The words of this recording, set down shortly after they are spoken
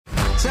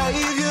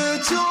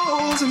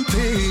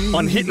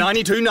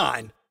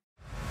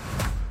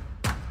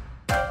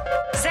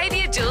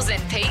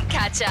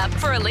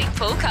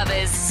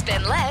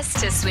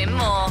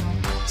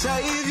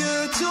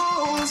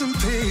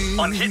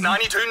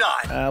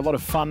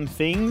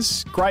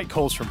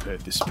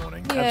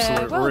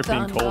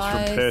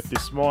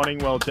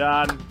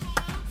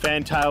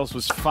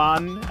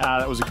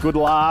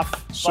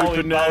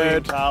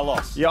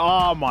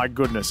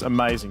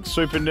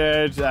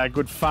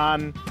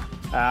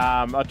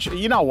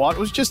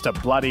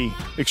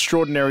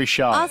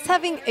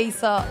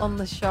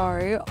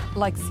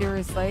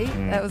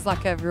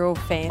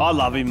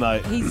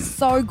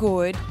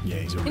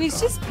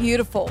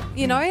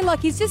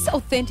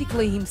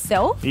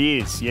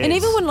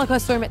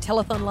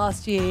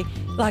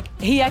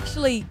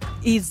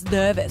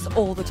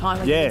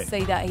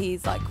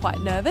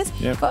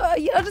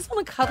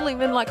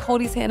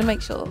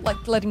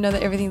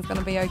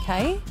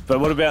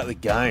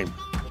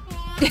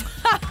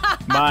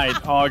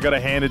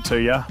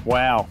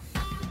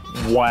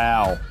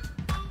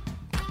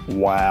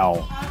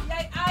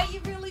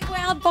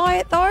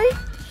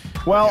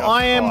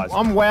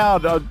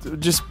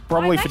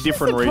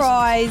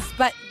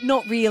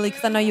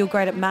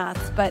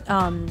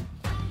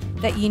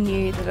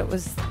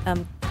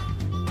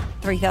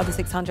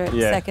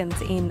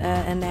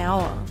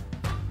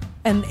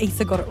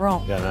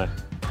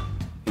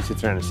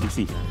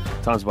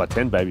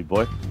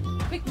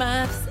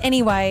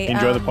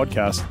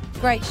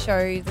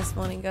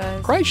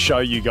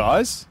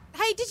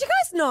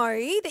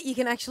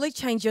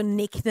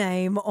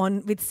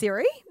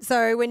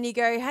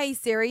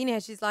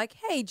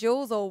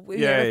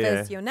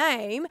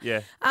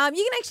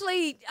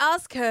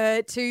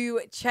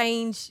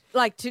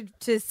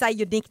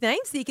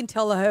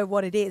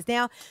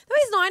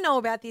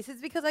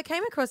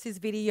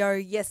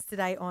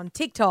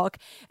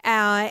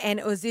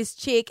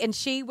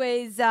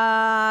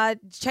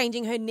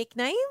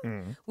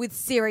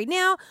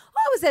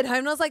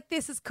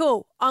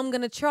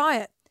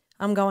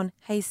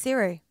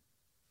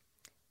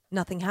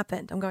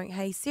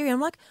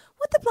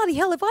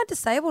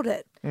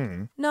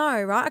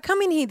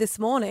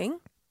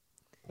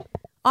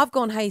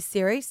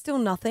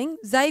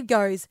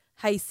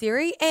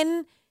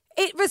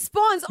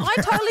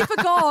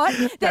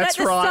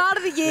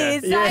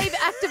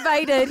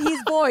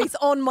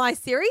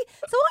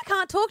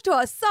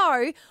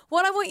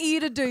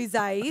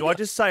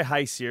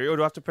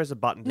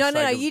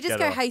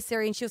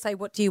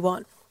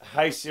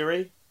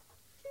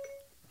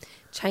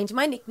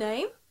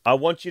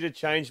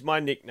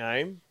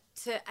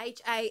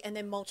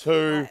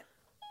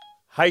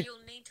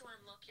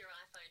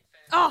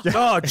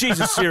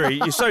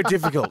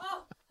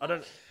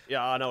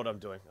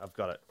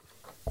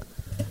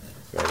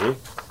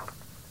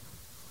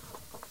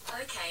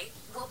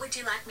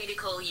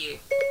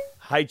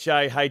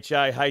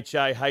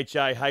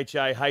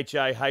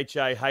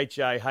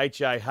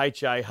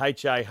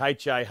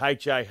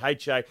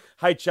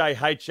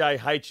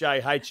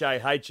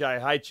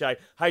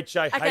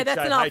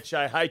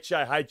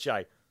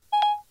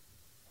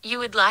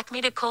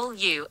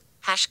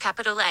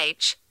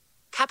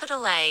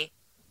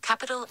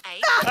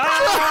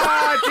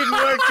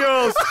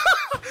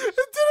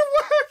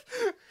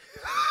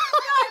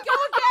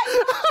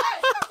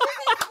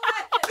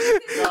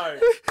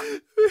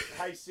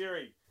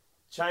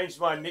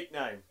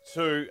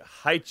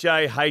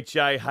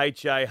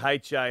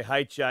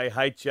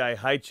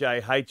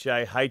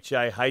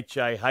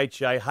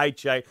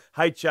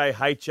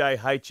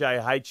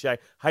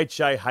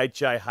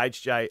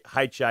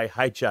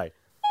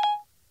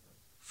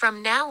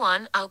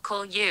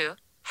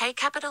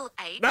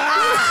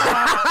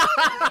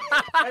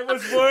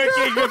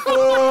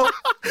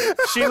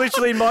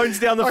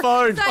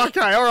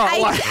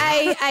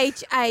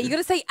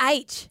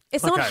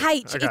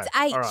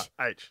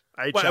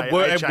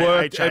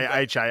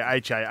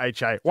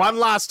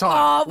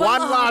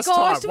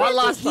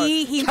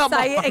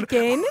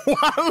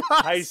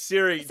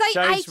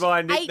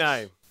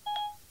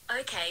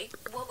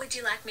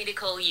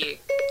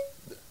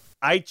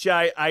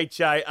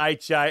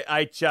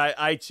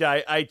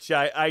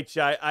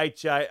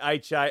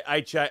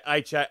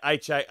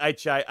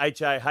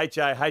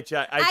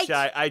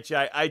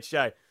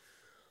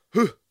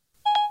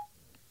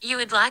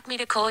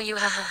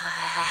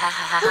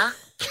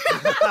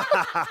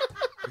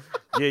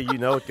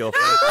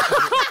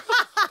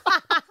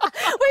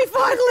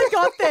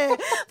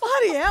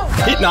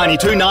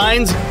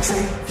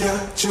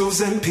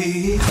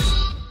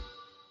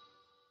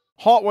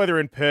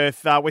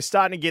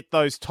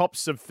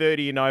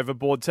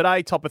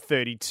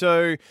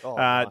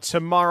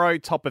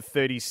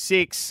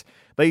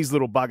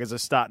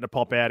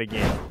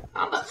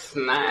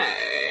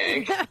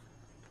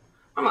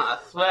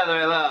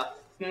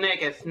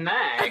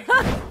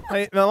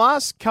In the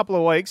last couple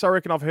of weeks, I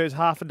reckon I've heard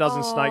half a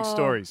dozen snake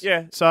stories.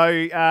 Yeah. So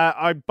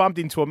I bumped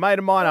into a mate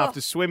of mine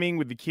after swimming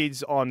with the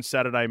kids on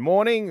Saturday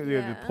morning,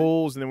 the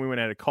pools, and then we went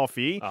out of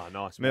coffee. Oh,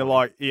 nice. And they're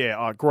like,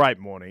 great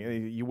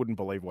morning. You wouldn't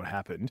believe what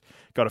happened.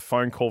 Got a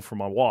phone call from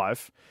my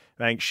wife.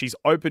 She's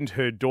opened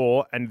her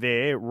door, and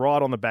there,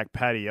 right on the back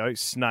patio,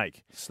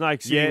 snake.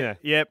 Snakes in there.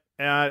 Yep.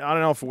 I don't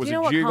know if it was a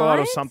what dugite or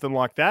kind? something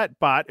like that,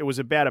 but it was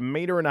about 1.5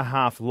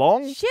 meters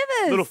long.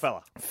 Shivers. Little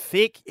fella.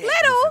 Thick. Yeah,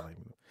 Little?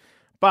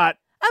 But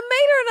 1.5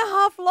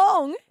 meters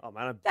long. Oh,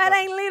 man. That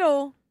ain't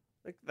little.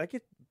 They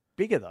get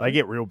bigger, though. they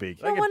get real big.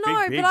 They No, get I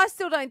know, big. but I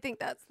still don't think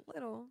that's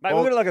little. Mate,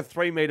 we've got like a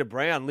 3-meter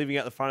brown living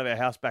out the front of our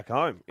house back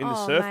home in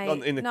the surf.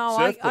 Mate. In the no,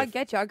 surf I cliff.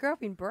 get you. I grew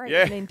up in Bree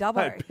Yeah. and in Dubbo.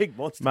 Mate, big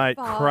monster. Mate,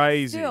 But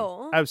crazy.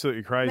 still-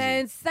 Absolutely crazy.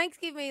 Man, snakes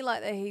give me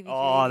like the heebie-jeebies.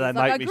 Oh, they like,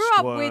 make I me grew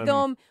up with squirm.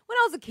 them when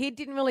I was a kid.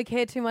 Didn't really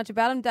care too much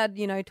about them.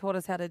 Dad, taught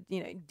us how to,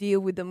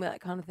 deal with them,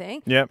 that kind of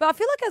thing. Yep. But I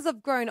feel like as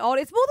I've grown old,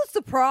 it's more the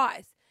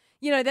surprise,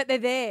 that they're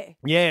there.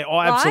 Yeah,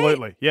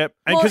 absolutely. Yep.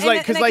 And Well, because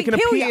and they can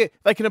kill appear, ya.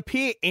 they can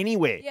appear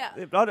anywhere. Yeah.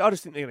 Yeah, but I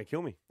just think they're going to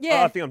kill me.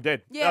 Yeah. I think I'm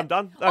dead. Yeah. I'm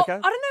done. Oh, Okay. I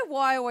don't know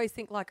why I always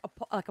think like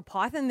a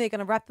python. They're going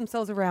to wrap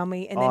themselves around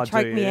me and then Oh,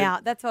 choke do me you?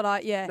 out. That's what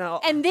No.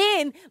 and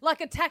then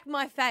like attack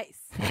my face.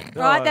 Right?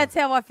 No. That's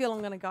how I feel I'm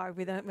going to go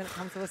with it when it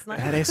comes to a snake.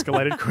 That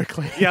escalated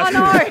quickly. Yeah, I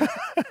know.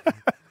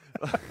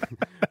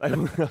 I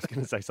was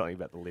going to say something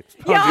about the lips.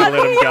 But Yeah, I'm I going to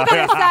thought you let were him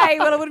going go. to say,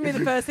 well, it wouldn't be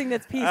the first thing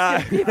that's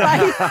pierced your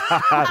face.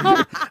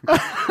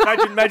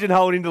 imagine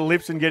holding the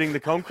lips and getting the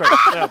concrete.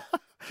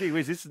 Gee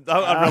whiz, this is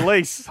a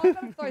release. I'm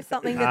going to throw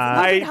something that's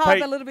a little bit hard,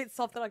 Pete, but a little bit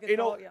soft that I can you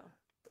throw know- at you.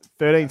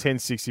 13 10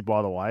 60,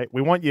 by the way.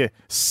 We want your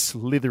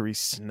slithery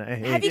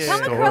snake. Have you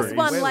come stories. across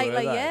one Where were lately?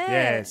 they? Yeah.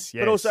 Yes,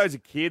 yes. But also as a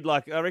kid,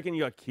 like I reckon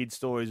you got kid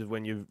stories of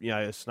when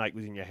a snake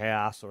was in your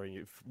house or in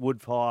your wood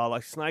pile.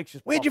 Like snakes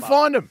just. Where'd pop you up.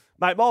 find them?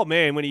 Mate, my old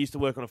man, when he used to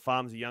work on a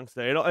farm as a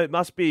youngster, it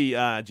must be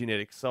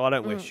genetics, so I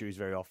don't wear shoes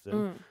very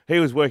often. He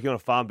was working on a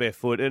farm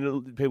barefoot,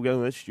 and people go,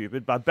 oh, that's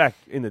stupid. But back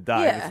in the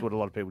day, Yeah. that's what a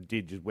lot of people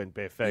did, just went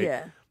bare feet.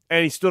 Yeah.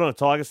 And he stood on a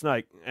tiger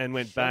snake and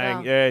went bang.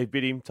 up. Yeah, he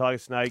bit him, tiger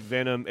snake,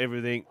 venom,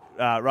 everything.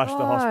 Rushed to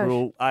Gosh.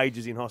 hospital,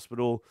 ages in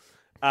hospital.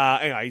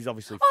 Anyway, he's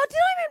obviously... Oh, did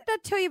I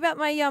tell you about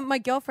my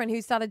girlfriend who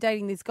started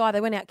dating this guy?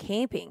 They went out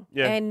camping,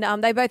 Yeah.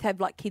 and they both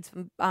have like kids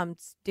from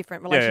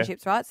different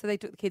relationships, right? So they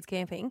took the kids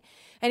camping.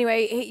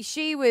 Anyway,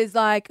 she was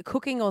like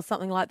cooking or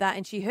something like that,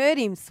 and she heard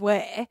him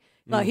swear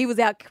like he was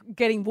out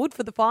getting wood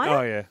for the fire.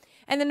 Oh, yeah.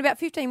 And then about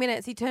 15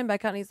 minutes, he turned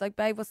back up and he's like,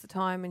 "Babe, what's the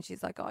time?" And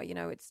she's like, "Oh,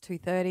 it's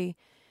 2:30."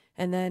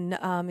 And then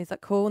he's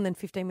like, "Cool." And then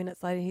 15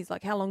 minutes later, he's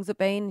like, "How long's it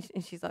been?"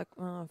 And she's like,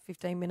 "Oh,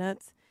 15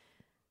 minutes."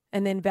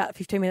 And then about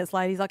 15 minutes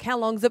later, he's like, "How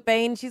long's it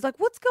been?" She's like,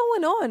 "What's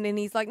going on?" And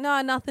he's like,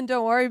 "No, nothing.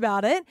 Don't worry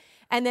about it."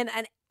 And then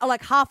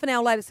like half an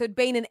hour later, so it'd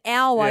been an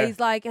hour. Yeah. He's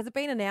like, "Has it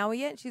been an hour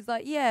yet?" And she's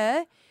like,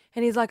 "Yeah."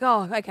 And he's like,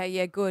 "Oh, okay,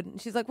 yeah, good." And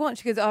she's like, "What?" And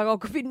she goes, "Oh, I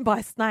got bitten by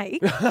a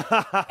snake."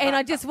 And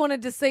I just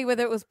wanted to see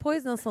whether it was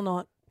poisonous or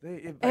not.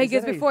 He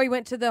goes before he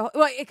went to the.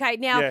 Well, okay,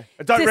 now Yeah.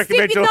 Don't to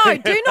recommend no,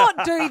 joining. do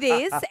not do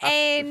this.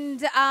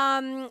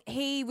 And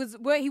he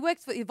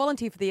works for he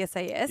volunteered for the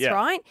SAS, Yeah.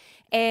 right?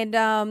 And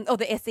or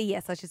the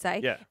SES, I should say.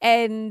 Yeah.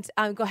 And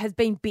has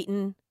been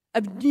bitten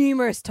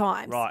numerous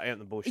times. Right, out in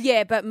the bush.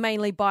 Yeah, but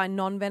mainly by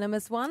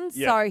non-venomous ones.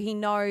 Yeah. So he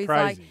knows.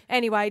 Like Crazy.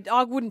 anyway,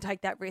 I wouldn't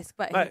take that risk,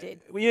 but Mate, he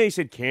did. well, you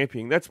said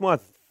camping. That's my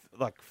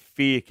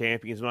fear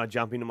camping is when I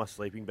jump into my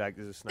sleeping bag,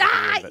 there's a snake.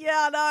 Ah, in it.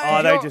 yeah, no.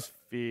 Oh, they just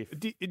fear.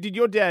 Did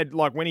your dad,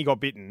 like, when he got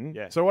bitten,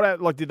 Yeah. so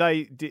what, did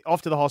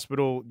off to the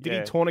hospital, did he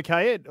Yeah.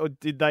 tourniquet it, or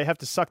did they have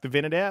to suck the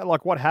venom out?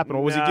 Like, what happened?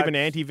 Or was he No, given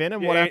it's-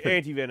 anti-venom? Yeah, What happened?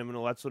 anti-venom and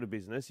all that sort of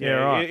business. Yeah,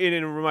 right.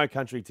 In a remote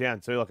country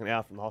town too, like an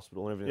hour from the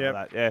hospital and everything Yep.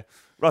 like that. Yeah,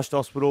 rushed to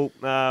hospital.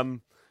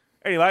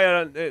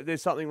 Anyway,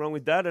 there's something wrong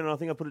with Dad, and I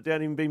think I put it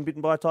down him being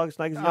bitten by a tiger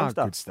snake as a Ah,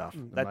 youngster. good stuff.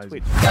 That Amazing.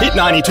 twitch. Hit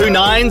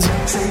 92.9's.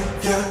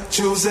 Take your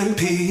chosen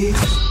peak.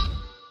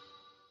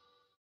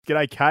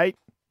 G'day, Kate.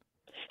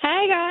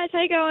 Hey guys,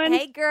 how you going?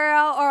 Hey,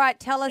 girl. All right,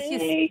 tell us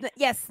Hey.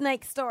 your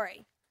snake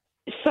story.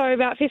 So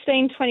about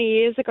 15, 20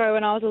 years ago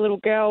when I was a little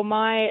girl,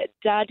 my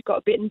dad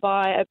got bitten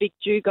by a big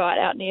dugite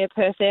out near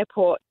Perth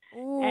Airport.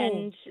 Ooh.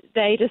 And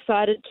they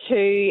decided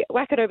to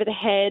whack it over the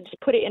head,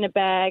 put it in a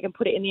bag and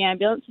put it in the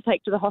ambulance to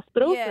take to the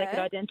hospital so they Yeah. could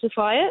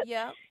identify it.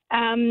 Yeah.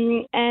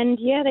 And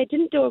yeah, they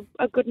didn't do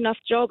a good enough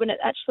job, and it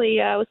actually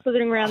was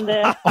slithering around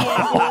the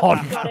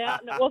ambulance, got out,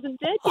 and it wasn't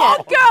dead Oh,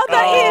 yet. girl,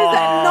 that is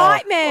a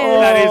nightmare.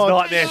 That is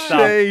nightmare stuff.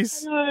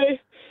 Jeez. No,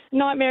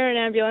 nightmare in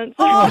ambulance.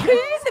 Oh, can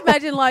you just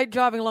imagine, like,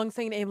 driving along,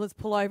 seeing an ambulance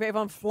pull over,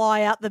 everyone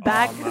fly out the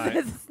back because mate.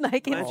 there's a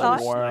snake Imagine inside?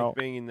 a Wow. snake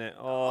being in there.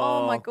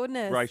 Oh, my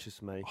goodness.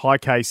 Gracious me. Hi,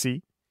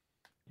 Casey.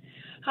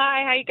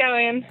 Hi, how you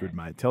going? Good,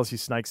 mate. Tell us your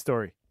snake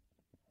story.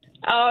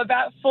 Oh,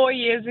 about 4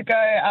 years ago,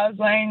 I was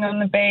laying on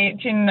the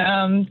beach in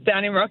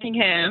down in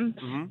Rockingham,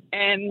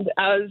 and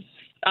I was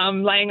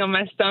laying on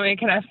my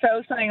stomach, and I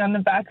felt something on the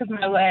back of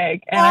my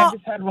leg, and I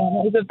just had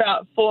one. It was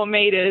about 4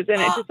 meters, and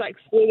it just like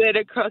slithered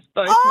across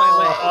both my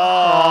legs.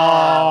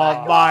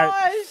 Oh,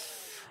 mate.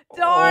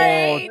 Don't.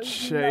 Oh,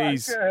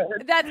 jeez.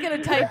 That's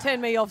going to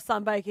turn me off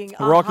sunbaking.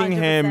 100%.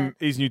 Rockingham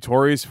is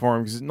notorious for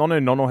him because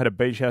Nono had a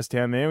beach house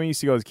down there. When we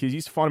used to go as kids, you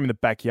used to find him in the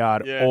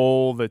backyard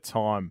all the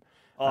time.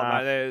 Oh,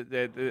 mate,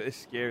 they're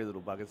scary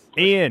little buggers.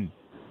 Ian.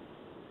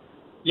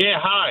 Yeah,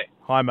 hi.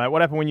 Hi, mate.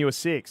 What happened when you were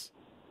 6?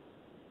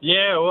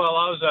 Yeah, well,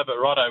 I was over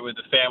at Rotto with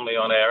the family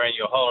on our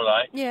annual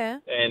holiday. Yeah.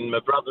 And my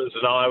brothers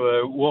and I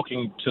were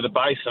walking to the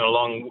basin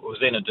along, it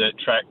was in a dirt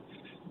track,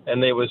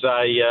 and there was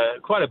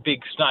quite a big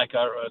snake.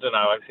 I don't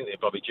know, I think they're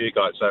probably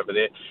dugong over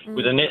there,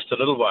 with a nest of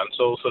little ones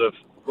all sort of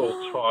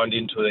all twined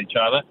into each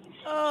other.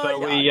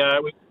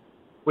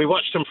 We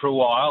watched them for a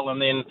while,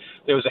 and then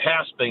there was a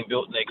house being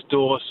built next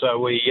door, so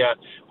we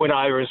went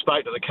over and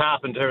spoke to the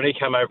carpenter, and he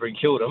came over and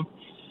killed them.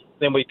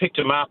 Then we picked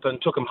them up and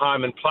took them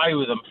home and played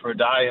with them for a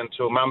day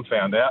until Mum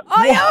found out.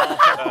 Oh, yeah.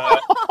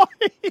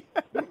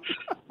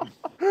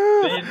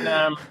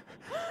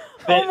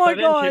 Then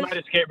she made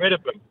us get rid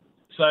of them.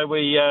 So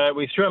we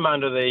threw them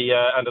under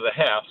the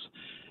house,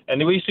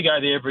 and we used to go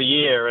there every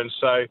year. And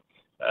so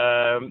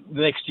the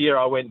next year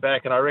I went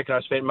back, and I reckon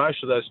I spent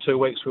most of those 2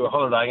 weeks we were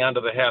holidaying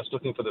under the house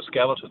looking for the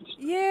skeletons.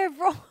 Yeah,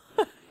 right.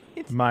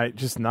 Mate,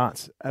 just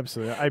nuts.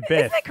 Absolutely. Hey, Beth.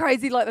 Isn't that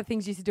crazy, like the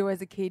things you used to do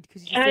as a kid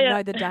because you just didn't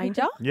know the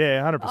danger?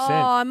 Yeah, 100%.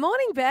 Oh,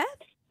 morning, Beth.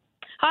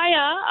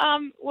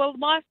 Hiya. Well,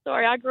 my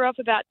story, I grew up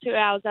about 2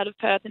 hours out of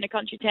Perth in a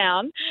country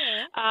town,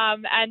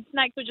 and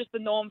snakes were just the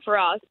norm for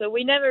us, so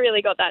we never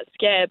really got that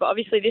scared, but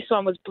obviously this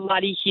one was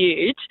bloody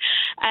huge,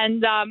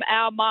 and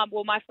our mum,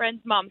 well, my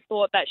friend's mum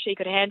thought that she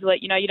could handle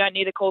it. You know, you don't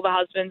need to call the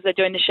husbands, they're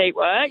doing the sheet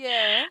work,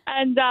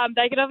 and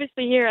they could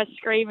obviously hear us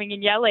screaming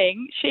and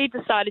yelling. She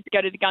decided to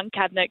go to the gun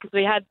cabinet because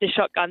we had the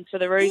shotguns for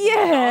the roof,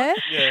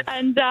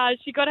 and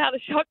she got out the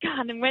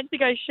shotgun and went to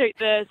go shoot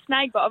the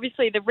snake, but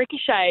obviously the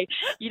ricochet,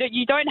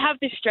 you don't have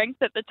the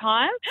strength at the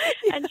time,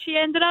 and she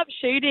ended up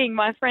shooting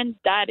my friend's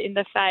dad in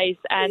the face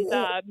and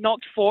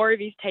knocked 4 of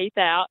his teeth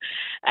out,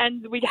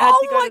 and we had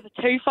to go to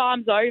the 2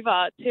 farms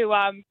over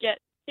to get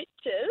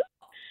stitches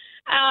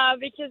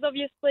because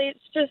obviously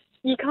it's just,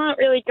 you can't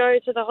really go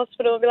to the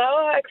hospital and be like,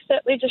 oh, I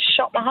accidentally just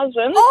shot my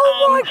husband.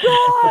 Oh, my God.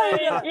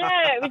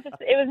 So,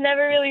 it was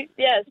never really,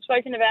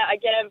 spoken about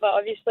again, but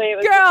obviously it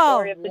was the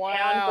story of the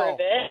town for a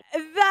bit.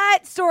 That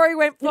story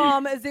went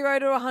from 0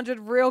 to 100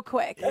 real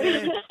quick.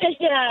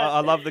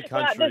 I love the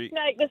country.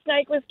 The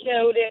snake was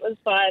killed. It was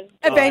fine.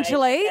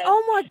 Eventually.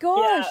 Oh, my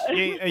gosh.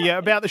 Yeah,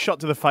 about the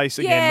shot to the face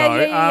again,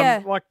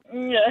 though. Like,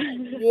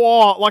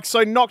 Yeah. Like,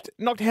 so knocked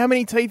how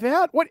many teeth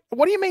out? What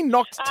do you mean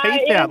knocked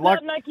teeth out?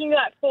 Like knocking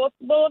that 4,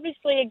 well, obviously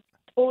a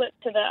bullet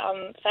to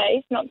the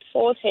face, knocked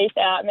 4 teeth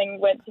out, and then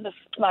went to the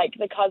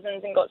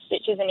cousins and got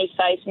stitches in his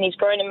face, and he's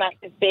grown a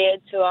massive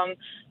beard to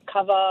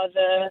cover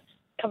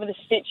the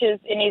stitches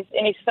in his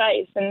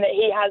face, and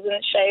he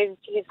hasn't shaved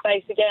his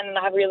face again, and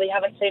I really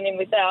haven't seen him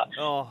without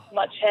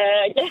much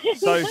hair again.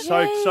 So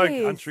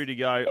country to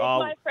go.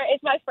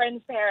 It's my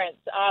friend's parents.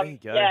 There you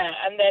go. Yeah,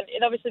 and then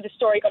obviously the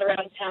story got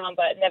around town,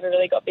 but it never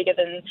really got bigger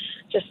than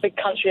just the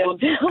country old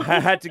town. I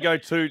had to go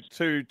two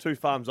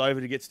farms over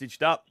to get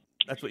stitched up.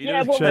 That's what you do.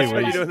 Well, That's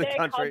what you do in the their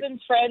country.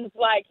 cousin's friends,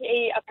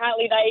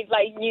 apparently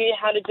they knew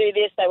how to do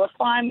this. They were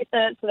fine with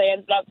it, so they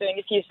ended up doing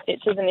a few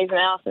stitches in his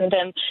mouth, and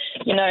then,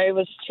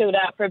 was chilled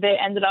out for a bit.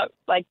 Ended up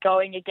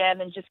going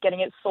again and just getting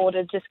it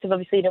sorted, just because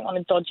obviously you didn't want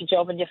to dodge a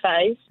job in your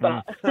face.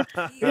 But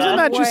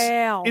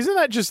Isn't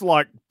that just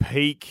like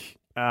peak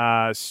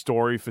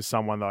story for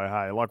someone though?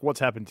 Hey, like what's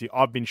happened to you?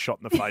 I've been shot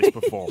in the face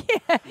before.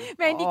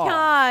 Man,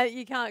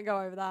 you can't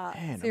go over that.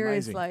 Man,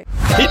 seriously.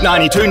 Hit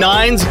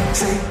 92.9's.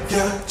 Take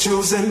your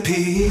chosen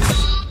peak.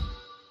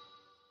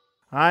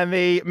 And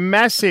the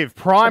massive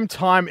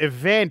primetime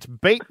event,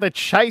 Beat the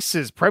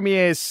Chasers,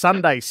 premieres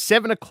Sunday,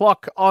 7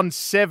 o'clock on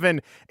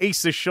 7.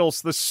 Issa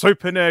Schultz, the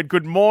super nerd.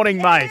 Good morning,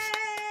 mate.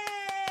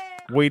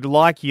 We'd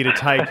like you to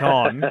take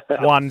on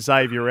one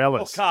Xavier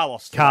Ellis.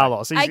 Carlos.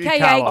 He's AKA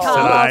Carlos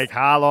today.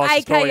 Carlos.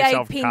 He's calling AKA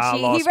himself Pinchy.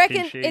 Carlos, He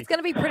reckons Pinchy. it's going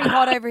to be pretty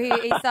hot over here,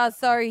 Issa,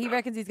 so he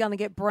reckons he's going to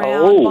get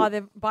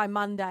brown by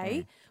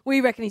Monday.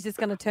 We reckon he's just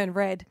going to turn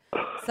red.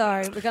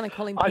 So we're going to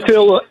call him Pinchy. I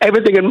feel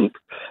everything in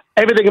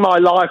my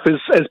life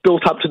has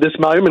built up to this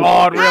moment.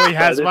 Oh, it really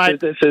has, mate.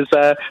 This is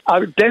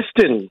I'm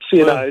destined,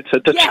 to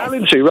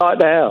challenge you right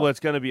now. Well, it's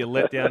going to be a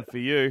letdown for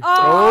you.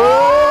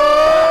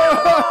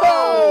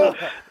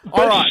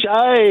 All right.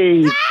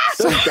 Shade.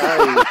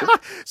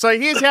 So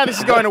here's how this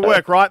is going to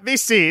work, right?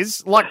 This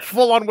is like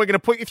full on. We're going to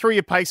put you through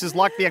your paces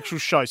like the actual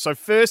show. So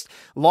first,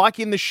 like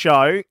in the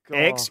show,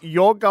 X,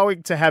 you're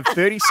going to have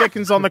 30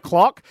 seconds on the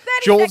clock.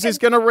 Jules is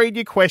going to read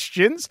your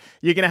questions.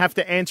 You're going to have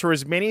to answer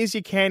as many as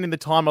you can in the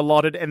time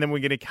allotted, and then we're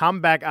going to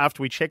come back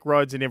after we check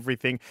roads and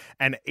everything,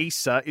 and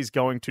Issa is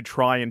going to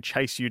try and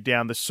chase you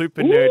down. The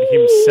super nerd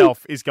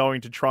himself is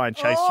going to try and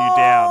chase you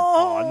down.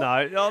 Oh,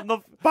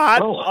 no.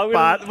 But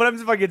what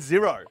happens if I get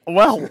 0?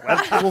 Well,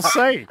 we'll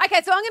see.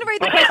 Okay, so I'm going to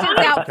read the questions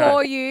out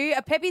for you.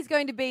 Peppy's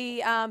going to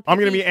be... I'm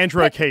going to be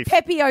Andrew O'Keefe.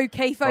 Peppy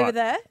O'Keefe over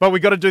there. But we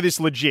got to do this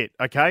legit,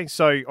 okay?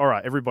 So, all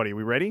right, everybody,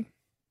 we ready?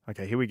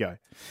 Okay, here we go.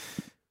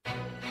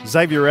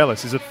 Xavier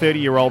Ellis is a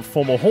 30-year-old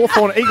former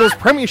Hawthorn Eagles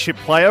premiership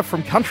player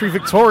from country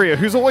Victoria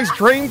who's always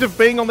dreamed of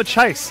being on the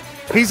chase.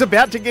 He's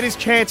about to get his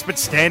chance, but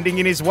standing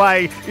in his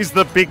way is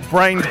the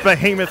big-brained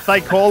behemoth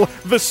they call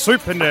the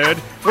Super Nerd.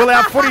 Will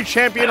our footy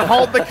champion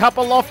hold the cup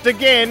aloft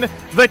again?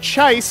 The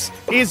chase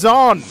is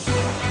on.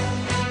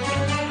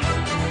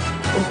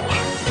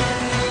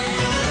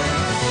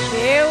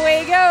 Here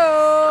we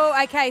go.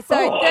 Okay,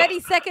 so 30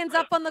 seconds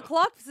up on the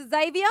clock. So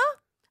Xavier,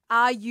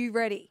 are you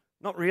ready?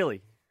 Not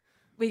really.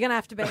 We're going to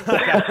have to be.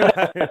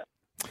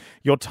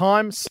 Your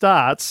time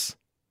starts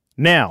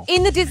now.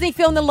 In the Disney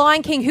film The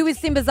Lion King, who is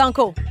Simba's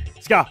uncle?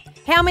 Scar.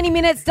 How many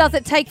minutes does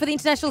it take for the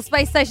International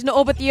Space Station to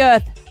orbit the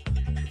Earth?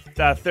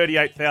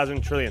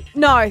 38,000 trillion.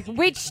 No.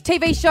 Which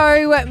TV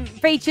show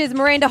features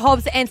Miranda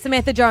Hobbs and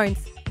Samantha Jones?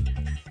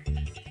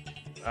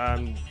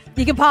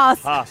 You can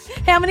pass. Pass.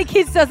 How many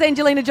kids does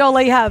Angelina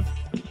Jolie have?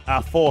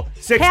 4.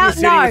 Sex and the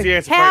City was the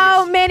answer.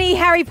 How many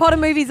Harry Potter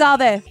movies are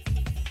there?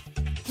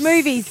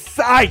 Movies.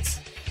 8.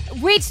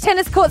 Which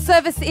tennis court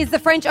surface is the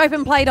French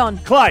Open played on?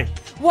 Clay.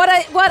 What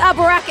are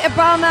Barack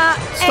Obama...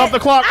 Stop the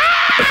clock.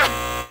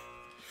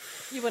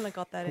 You wouldn't have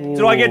got that in.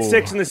 Did I get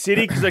Sex in the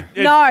City? Because it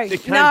came No,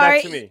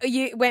 back to me.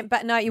 you went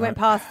back. No, you went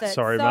past it.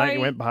 Sorry, So mate,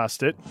 you went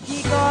past it.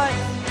 You got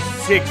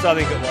 6, I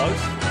think it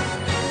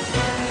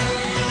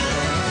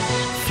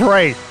was.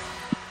 3.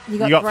 you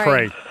got, You got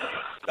 3.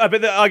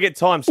 But I get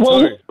times 2.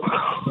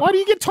 Why do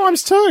you get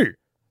times 2?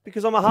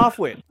 Because I'm a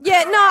half-wit.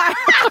 Yeah, no.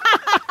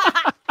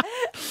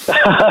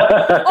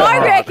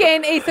 I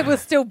reckon Issa will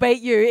still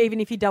beat you even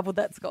if you doubled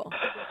that score.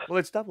 Well,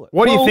 let's double it.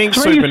 What do you think,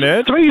 three- Super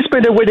Nerd? Three has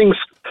been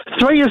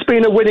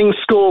a winning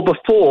score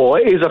before.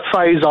 Is a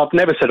phrase I've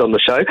never said on the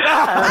show.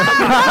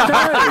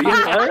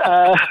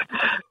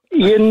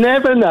 You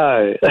never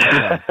know.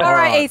 All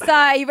right, Issa,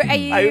 are you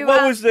Hey,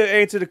 what was the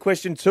answer to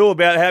question 2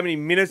 about how many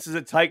minutes does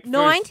it take?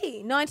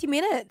 90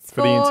 minutes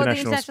For the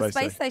International Space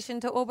Space Station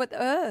to orbit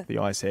the Earth.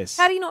 The ISS.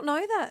 How do you not know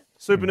that?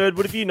 Super Nerd,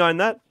 would have you known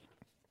that?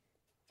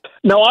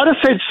 No, I'd have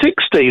said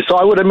 60, so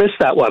I would have missed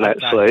that one,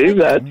 actually.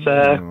 That's,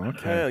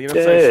 Hell,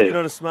 you're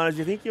not as smart as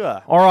you think you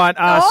are. All right.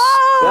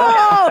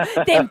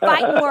 Them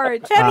fighting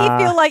words. How do you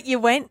feel like you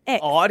went,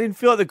 X? I didn't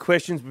feel like the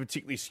questions were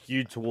particularly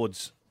skewed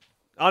towards...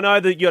 I know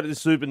that you got the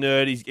Super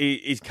Nerd,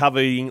 he's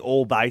covering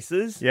all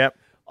bases. Yep.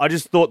 I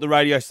just thought the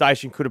radio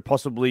station could have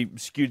possibly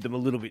skewed them a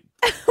little bit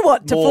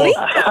What, to more footy?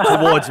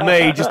 towards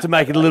me, just to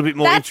make it a little bit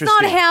more That's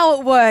interesting. not how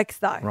it works,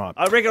 though. Right.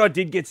 I reckon I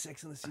did get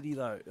Sex in the City,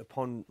 though,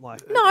 upon,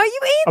 like... No, you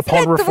Upon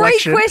answered it 3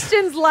 reflection.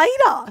 questions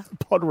later.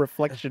 Pod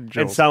reflection, And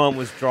Jules. someone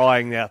was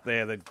drying out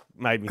there that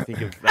made me think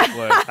of that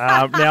word.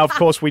 Now, of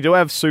course, we do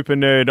have Super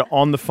Nerd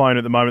on the phone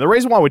at the moment. The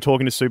reason why we're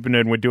talking to Super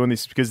Nerd and we're doing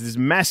this is because there's a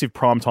massive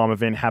primetime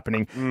event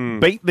happening.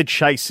 Beat the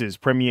Chasers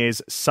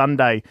premieres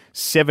Sunday,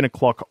 7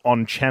 o'clock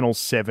on Channel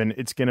 7.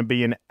 It's going to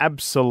be an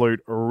absolute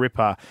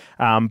ripper.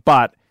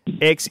 But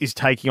X is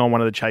taking on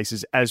one of the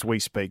Chasers as we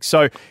speak.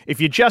 So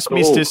if you just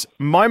missed us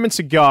moments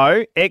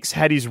ago, X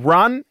had his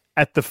run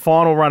at the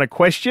final run of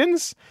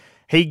questions.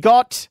 He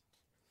got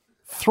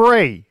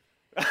 3.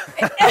 He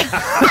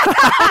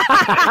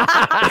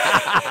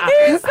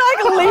was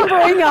like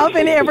limbering up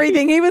and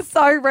everything. He was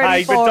so ready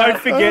Hey, for but it.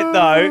 don't forget,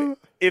 though,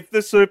 if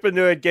the Super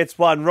Nerd gets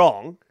one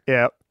wrong,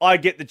 Yeah. I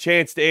get the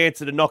chance to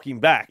answer to knock him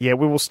back. Yeah,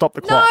 we will stop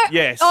the No. clock.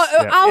 Yes.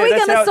 Oh, are we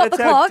that's going to how- stop the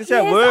that's how- clock? that's how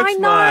it Yes, works, I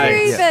know,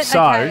 mate. but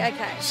So, okay.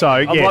 so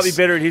I might be yes.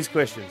 better at his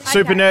questions.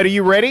 Super Nerd, are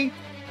you ready?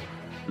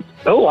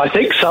 Oh, I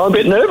think so. I'm a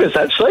bit nervous,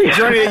 actually. Is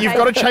there anything, you've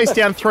got to chase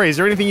down 3. Is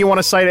there anything you want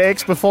to say to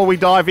X before we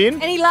dive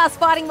in? Any last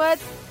fighting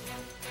words?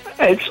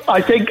 I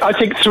think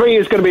 3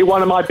 is going to be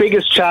one of my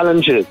biggest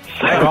challenges.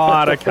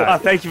 Right, okay.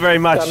 Thank you very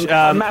much.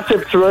 A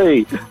massive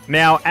 3.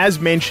 Now, as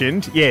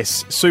mentioned,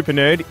 yes, Super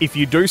Nerd, if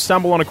you do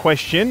stumble on a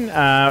question,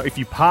 if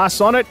you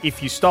pass on it,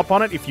 if you stop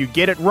on it, if you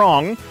get it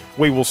wrong,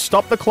 we will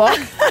stop the clock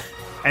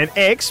and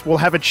X will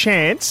have a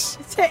chance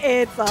To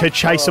answer. to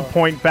chase a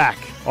point back.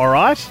 All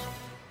right?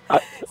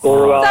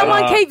 All right.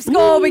 Someone keep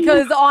score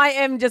because I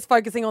am just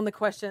focusing on the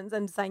questions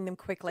and saying them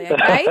quickly,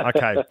 okay?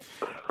 Okay.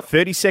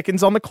 30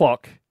 seconds on the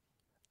clock.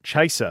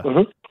 Chaser,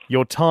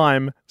 your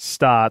time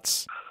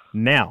starts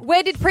now.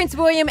 Where did Prince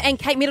William and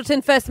Kate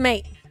Middleton first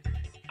meet?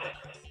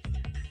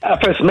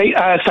 First meet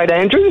St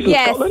Andrews in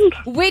Scotland.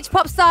 Which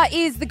pop star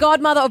is the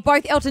godmother of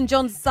both Elton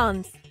John's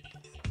sons?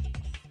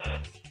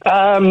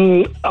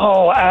 Katy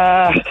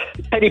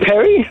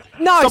Perry.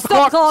 No,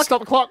 stop clock.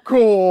 Stop the clock.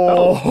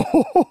 Cool.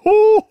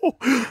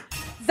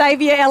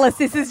 Xavier Ellis,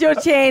 this is your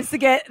chance to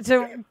get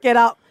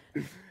up.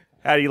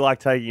 How do you like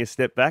taking a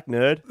step back,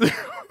 nerd?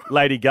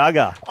 Lady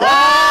Gaga.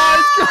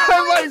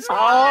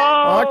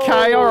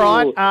 Okay, all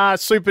right.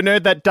 Super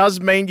Nerd, that does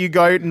mean you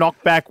go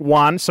knock back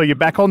 1, so you're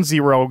back on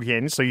 0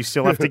 again, so you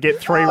still have to get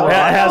 3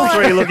 right. How's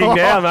 3 looking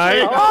now,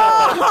 mate?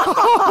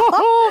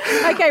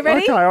 Okay,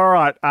 ready? Okay, all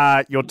right.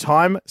 Your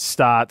time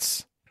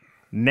starts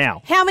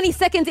now. How many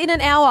seconds in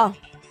an hour?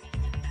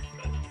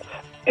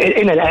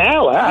 In an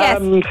hour? Yes.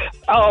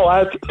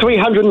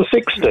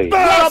 360.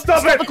 Stop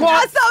the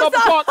clock. Stop the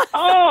clock.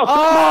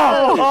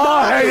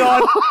 Oh, Hang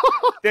on.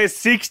 There's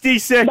 60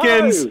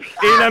 seconds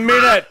in a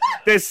minute.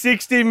 There's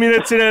 60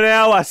 minutes in an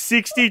hour.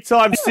 60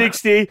 times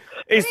 60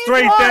 is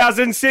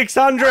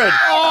 3,600.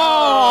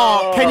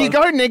 Oh, can you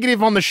go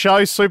negative on the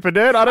show, Super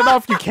Nerd? I don't know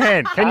if you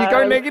can. Can you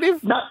go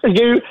negative? No,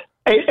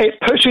 it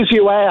pushes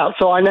you out,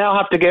 so I now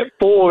have to get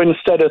 4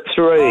 instead of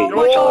 3.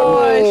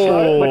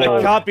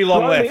 It can't be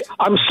long left.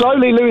 I'm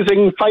slowly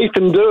losing faith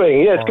in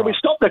doing. Yes, can we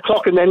stop the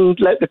clock and then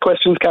let the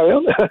questions carry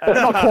on?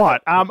 Not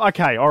quite.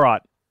 Okay, all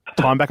right.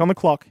 Time back on the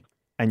clock,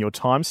 and your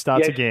time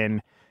starts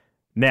again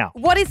now.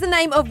 What is the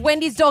name of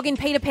Wendy's dog in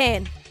Peter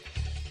Pan?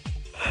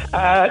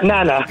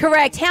 Nana.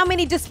 Correct. How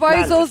many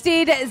disposals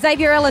did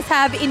Xavier Ellis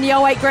have in the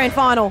 08 Grand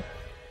Final?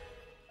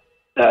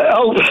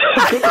 Oh,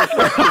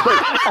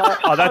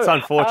 that's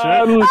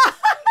unfortunate.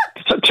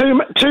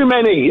 Too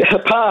many.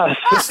 Pass.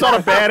 It's not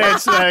a bad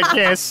answer, I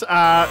guess.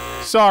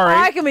 Sorry.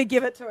 Why can we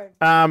give it to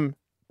him?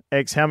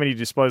 X, how many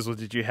disposals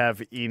did you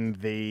have in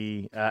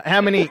the...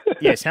 how many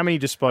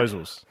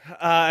disposals?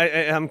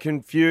 I'm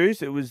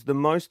confused. It was the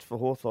most for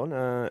Hawthorn.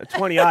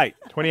 28.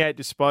 28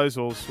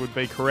 disposals would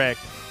be correct.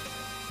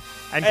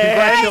 And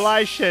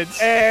congratulations.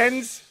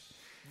 And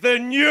the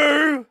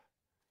new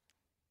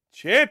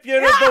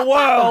champion of the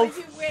world,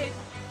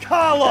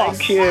 Carlos.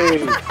 Thank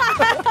you.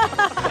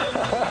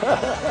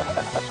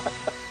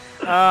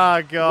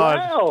 Oh, God.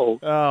 Wow.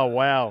 Oh,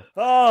 wow.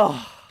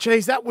 Oh,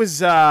 geez, that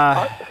was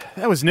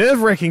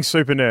nerve-wracking,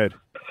 Super Nerd.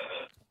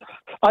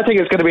 I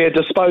think it's going to be a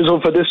disposal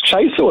for this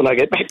chaser when I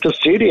get back to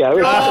studio.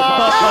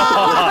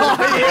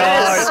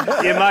 yes.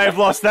 You may have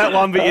lost that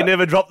one, but you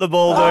never dropped the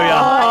ball, do you?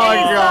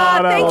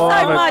 God. Thanks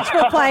so much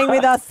for playing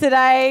with us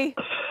today.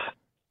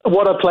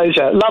 What a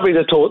pleasure. Lovely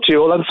to talk to you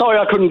all. I'm sorry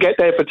I couldn't get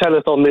there for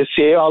telethon this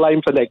year. I'll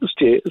aim for next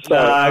year. So,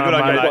 good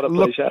on you, mate. What a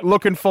pleasure.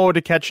 Looking forward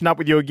to catching up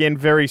with you again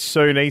very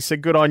soon, Issa.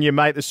 Good on you,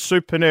 mate. The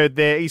Super Nerd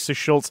there, Issa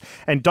Schultz.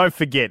 And don't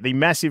forget, the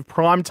massive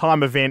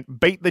primetime event,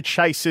 Beat the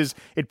Chasers.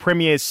 It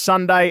premieres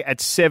Sunday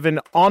at 7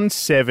 on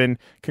 7.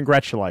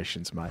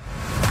 Congratulations, mate.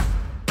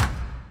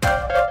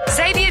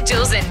 Xavier,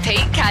 Jules and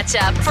Pete catch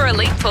up for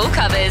elite pool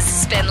covers.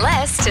 Spend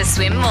less to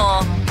swim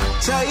more.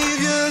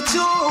 Xavier,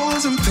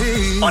 Jules and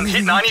Pete. On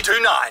Hit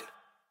 92.9.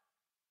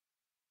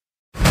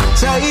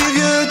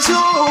 Xavier,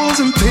 Jules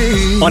and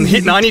Pete. On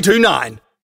Hit 92.9.